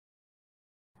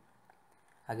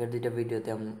আগের দুইটা ভিডিওতে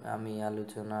আমি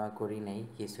আলোচনা করি নাই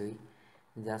কিছুই,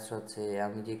 জাস্ট হচ্ছে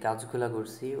আমি যে কাজগুলা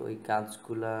করছি ওই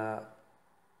কাজগুলা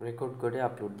রেকর্ড করে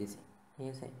আপলোড দিছি, ঠিক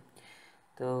আছে।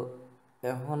 তো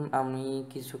এখন আমি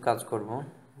কিছু কাজ করব,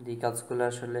 যে কাজগুলো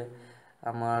আসলে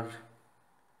আমার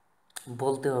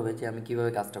বলতে হবে যে আমি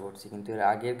কিভাবে কাজটা করছি, কিন্তু এর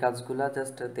আগের কাজগুলা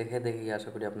জাস্ট দেখে দেখে আশা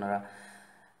করি আপনারা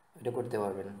এটা করতে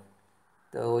পারবেন।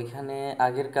 তো ওইখানে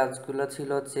আগের কাজগুলো ছিল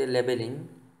হচ্ছে লেবেলিং,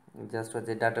 জাস্ট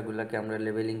হচ্ছে ডাটাগুলোকে আমরা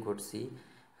লেবেলিং করছি,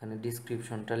 এখানে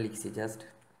ডিসক্রিপশনটা লিখছি জাস্ট।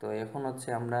 তো এখন হচ্ছে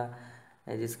আমরা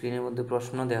এই যে স্ক্রিনের মধ্যে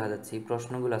প্রশ্ন দেখা যাচ্ছে, এই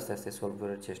প্রশ্নগুলো আস্তে আস্তে সলভ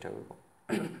করার চেষ্টা করব।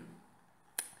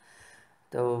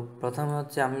 তো প্রথমে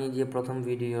হচ্ছে আমি যে প্রথম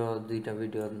দুইটা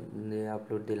ভিডিও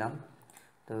আপলোড দিলাম,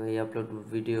 তো এই আপলোড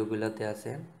ভিডিওগুলোতে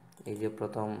আছে এই যে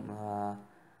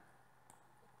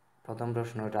প্রথম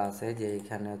প্রশ্নটা আছে যে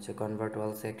এখানে হচ্ছে কনভার্ট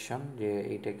অল সেকশন, যে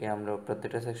এটাকে আমরা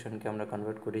প্রত্যেকটা সেকশনকে আমরা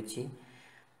কনভার্ট করেছি।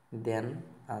 দেন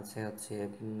আছে হচ্ছে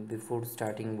before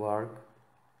starting work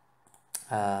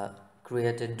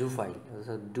created do file,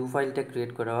 do ফাইলটা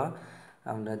ক্রিয়েট করা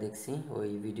আমরা দেখছি ওই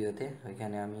ভিডিওতে,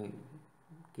 ওইখানে আমি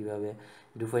কিভাবে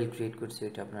ডু ফাইল ক্রিয়েট করছি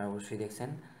ওইটা আপনারা অবশ্যই দেখছেন।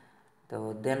 তো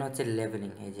দেন হচ্ছে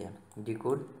লেভেলিং, এই যে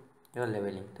ডিকোড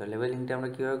লেভেলিং, তো লেভেলিংটা আমরা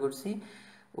কীভাবে করছি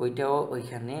ওইটাও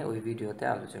ওইখানে ওই ভিডিওতে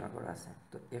আলোচনা করা আছে।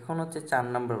 তো এখন হচ্ছে 4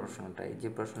 নম্বর প্রশ্নটা, এই যে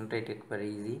প্রশ্নটা এটা একবারে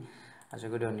ইজি, আশা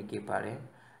করি অনেকেই পারে।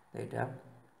 তো এটা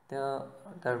তো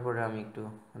তারপরে আমি একটু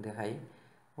দেখাই,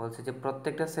 বলছে যে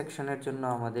প্রত্যেকটা সেকশনের জন্য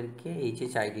আমাদেরকে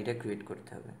এইচএইচ আইডিটা ক্রিয়েট করতে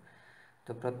হবে।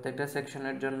 তো প্রত্যেকটা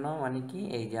সেকশনের জন্য মানে কি,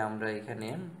 এই যে আমরা এখানে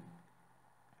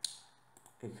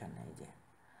এই যে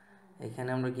এখানে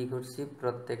আমরা কি করছি,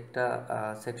 প্রত্যেকটা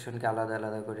সেকশনকে আলাদা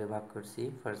আলাদা করে ভাগ করছি,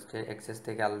 ফার্স্টে অ্যাক্সেস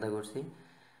থেকে আলাদা করছি,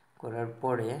 করার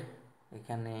পরে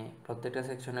এখানে প্রত্যেকটা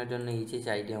সেকশনের জন্য এইচএইচ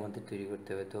আইডি আমাদের তৈরি করতে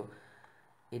হবে। তো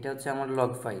এটা হচ্ছে আমার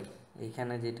লগ ফাইল,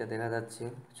 এইখানে যেটা দেখা যাচ্ছে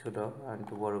ছোট, আর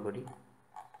একটু বড় করি,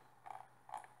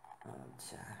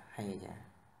 আচ্ছা হয়ে যায়,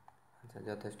 আচ্ছা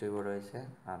যথেষ্টই বড় হয়েছে।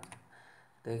 আচ্ছা,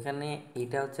 তো এখানে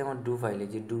এটা হচ্ছে আমার ডু ফাইল, এই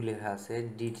যে ডু লেখা আছে,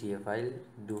 DTA file,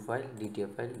 do file, DTA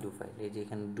file, do file, এই যে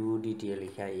এখানে ডু ডিটিএ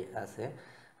লেখা আছে,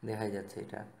 দেখাই যাচ্ছে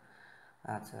এটা।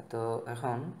 আচ্ছা, তো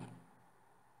এখন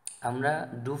আমরা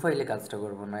ডু ফাইলে কাজটা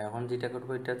করব না, এখন যেটা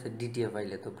করবো এটা হচ্ছে ডিটিএ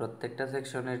ফাইলে। তো প্রত্যেকটা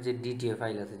সেকশনের যে ডিটিএ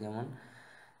ফাইল আছে, যেমন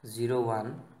 01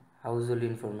 হাউস হোল্ড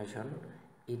ইনফরমেশন,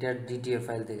 এটার ডিটিএ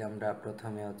ফাইল থেকে আমরা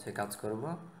প্রথমে হচ্ছে কাজ করব।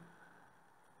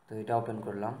 তো এটা ওপেন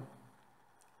করলাম,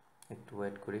 একটু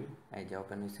ওয়েট করি, এই যে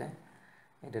ওপেন হয়েছে,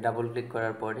 এটা ডাবল ক্লিক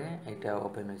করার পরে এটা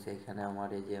ওপেন হয়েছে, এখানে আমার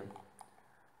এই যে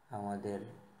আমাদের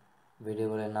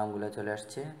ভেরিয়েবলের নামগুলো চলে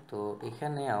আসছে। তো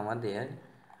এখানে আমাদের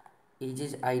এই যে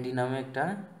আইডি নামে একটা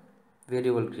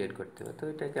ভেরিয়েবল ক্রিয়েট করতে হবে, তো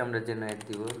এটাকে আমরা জেনারেট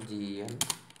দিব, GEN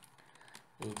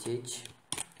HH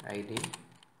ID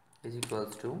is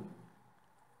equals to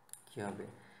কী হবে,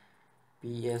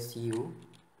 PSU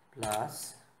প্লাস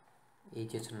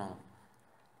HH নাম,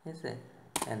 ঠিক আছে,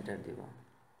 এন্টার দিব।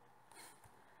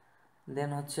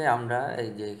 দেন হচ্ছে আমরা এই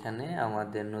যে এখানে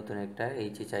আমাদের নতুন একটা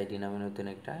HH আইডি নামে নতুন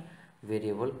একটা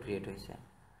ভেরিয়েবল ক্রিয়েট হয়েছে।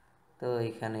 তো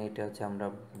এখানে এটা হচ্ছে আমরা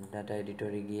ডাটা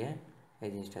এডিটরে গিয়ে এই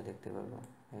জিনিসটা দেখতে পাবো,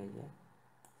 এই যে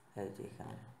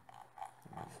এখানে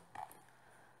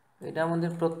এটা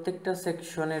আমাদের প্রত্যেকটা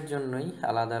সেকশনের জন্যই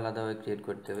আলাদা আলাদাভাবে ক্রিয়েট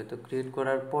করতে হবে। তো ক্রিয়েট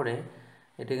করার পরে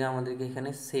এটাকে আমাদেরকে এখানে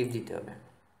সেভ দিতে হবে,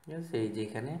 ঠিক আছে। এই যে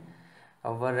এখানে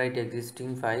ওভাররাইট এক্সিস্টিং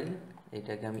ফাইল,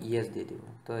 এটাকে আমি ইয়েস দিয়ে দিব,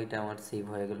 তো এটা আমার সেভ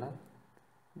হয়ে গেল।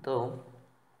 তো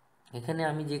এখানে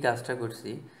আমি যে কাজটা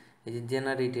করছি, এই যে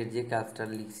জেনারেটের যে কাজটা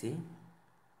লিখছি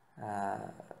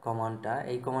কমান্ডটা,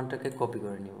 এই কমান্ডটাকে কপি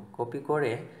করে নিব, কপি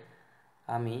করে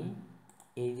আমি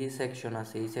এই যে সেকশন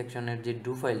আছে এই সেকশনের যে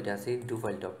ডু ফাইলটা আছে এই ডু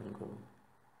ফাইলটা ওপেন করব।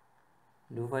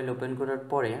 ডু ফাইল ওপেন করার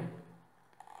পরে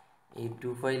এই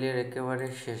ডু ফাইলের একেবারে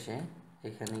শেষে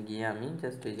এখানে গিয়ে আমি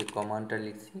জাস্ট এই যে কমান্ডটা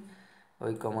লিখছি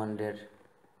ওই কমান্ডের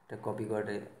কপি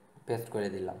করে পেস্ট করে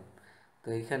দিলাম। তো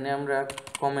এখানে আমরা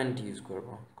কমেন্ট ইউজ করব,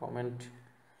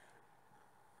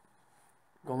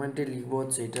 কমেন্টে লিখবো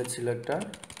হচ্ছে এটা ছিল একটা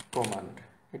কমান্ড,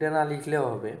 এটা না লিখলেও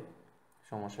হবে,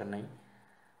 সমস্যা নেই,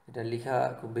 এটা লেখা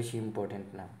খুব বেশি ইম্পর্টেন্ট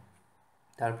না।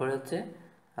 তারপরে হচ্ছে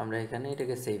আমরা এখানে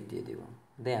এটাকে সেভ দিয়ে দিব,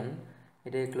 দেন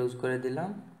এটাকে ক্লোজ করে দিলাম,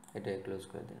 এটাকে ক্লোজ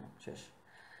করে দিলাম, শেষ।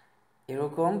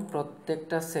 এরকম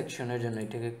প্রত্যেকটা সেকশনের জন্য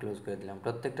এটাকে ক্লোজ করে দিলাম,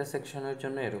 প্রত্যেকটা সেকশনের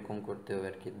জন্য এরকম করতে হবে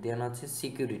আর কি। দেন হচ্ছে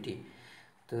সিকিউরিটি,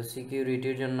 তো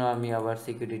সিকিউরিটির জন্য আমি আবার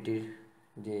সিকিউরিটির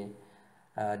যে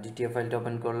ডিটিএ ফাইলটা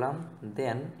ওপেন করলাম,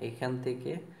 দেন এখান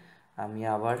থেকে আমি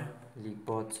আবার লিখব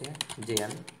হচ্ছে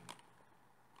gen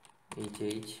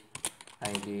HH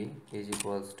ID is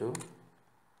equals to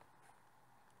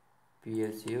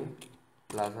PSU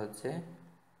plus হচ্ছে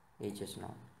HH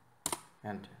নাম,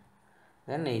 এন্টার।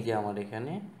 দেন এই যে আমার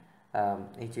এখানে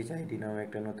HHID নামে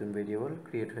একটা নতুন ভেরিয়েবল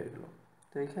ক্রিয়েট হয়ে গেলো।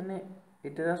 তো এখানে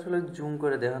এটা আসলে জুম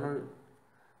করে দেখানোর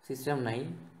সিস্টেম নাই,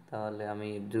 তাহলে আমি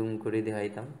জুম করে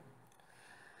দেখাইতাম।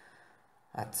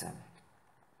 আচ্ছা,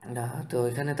 তো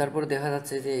এখানে তারপর দেখা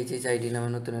যাচ্ছে যে HHID নামে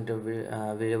নতুন একটা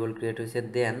ভেরিয়েবল ক্রিয়েট হয়েছে।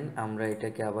 দেন আমরা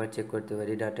এটাকে আবার চেক করতে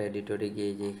পারি ডাটা এডিটরে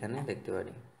গিয়ে, যে এখানে দেখতে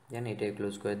পারি। দেন এটাকে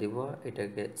ক্লোজ করে দিব,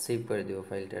 এটাকে সেভ করে দিব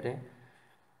ফাইলটারে,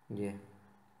 যে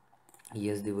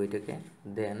ইয়েস দিব এটাকে।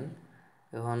 দেন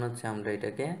এখন হচ্ছে আমরা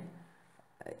এটাকে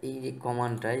এই যে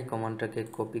কমান্ডটাকে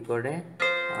কপি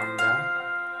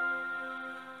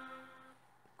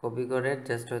করে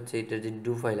জাস্ট হচ্ছে এটার যে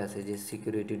ডু ফাইল আছে, যে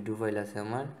সিকিউরিটি ডু ফাইল আছে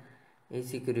আমার, এই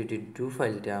সিকিউরিটি ডু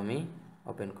ফাইলটা আমি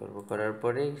ওপেন করব। করার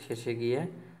পরে শেষে গিয়ে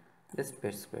জাস্ট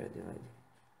পেস্ট করে দেব,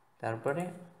 তারপরে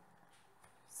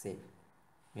সেভ।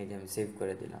 এই যে আমি সেভ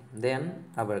করে দিলাম, দেন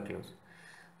আবার ক্লোজ।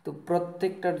 তো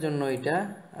প্রত্যেকটার জন্য এটা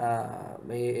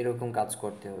এরকম কাজ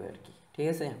করতে হবে আর কি, ঠিক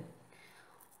আছে।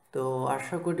 তো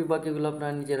আশা করি বাকিগুলো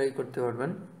আপনারা নিজেরাই করতে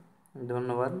পারবেন।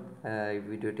 ধন্যবাদ এই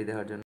ভিডিওটি দেখার জন্য।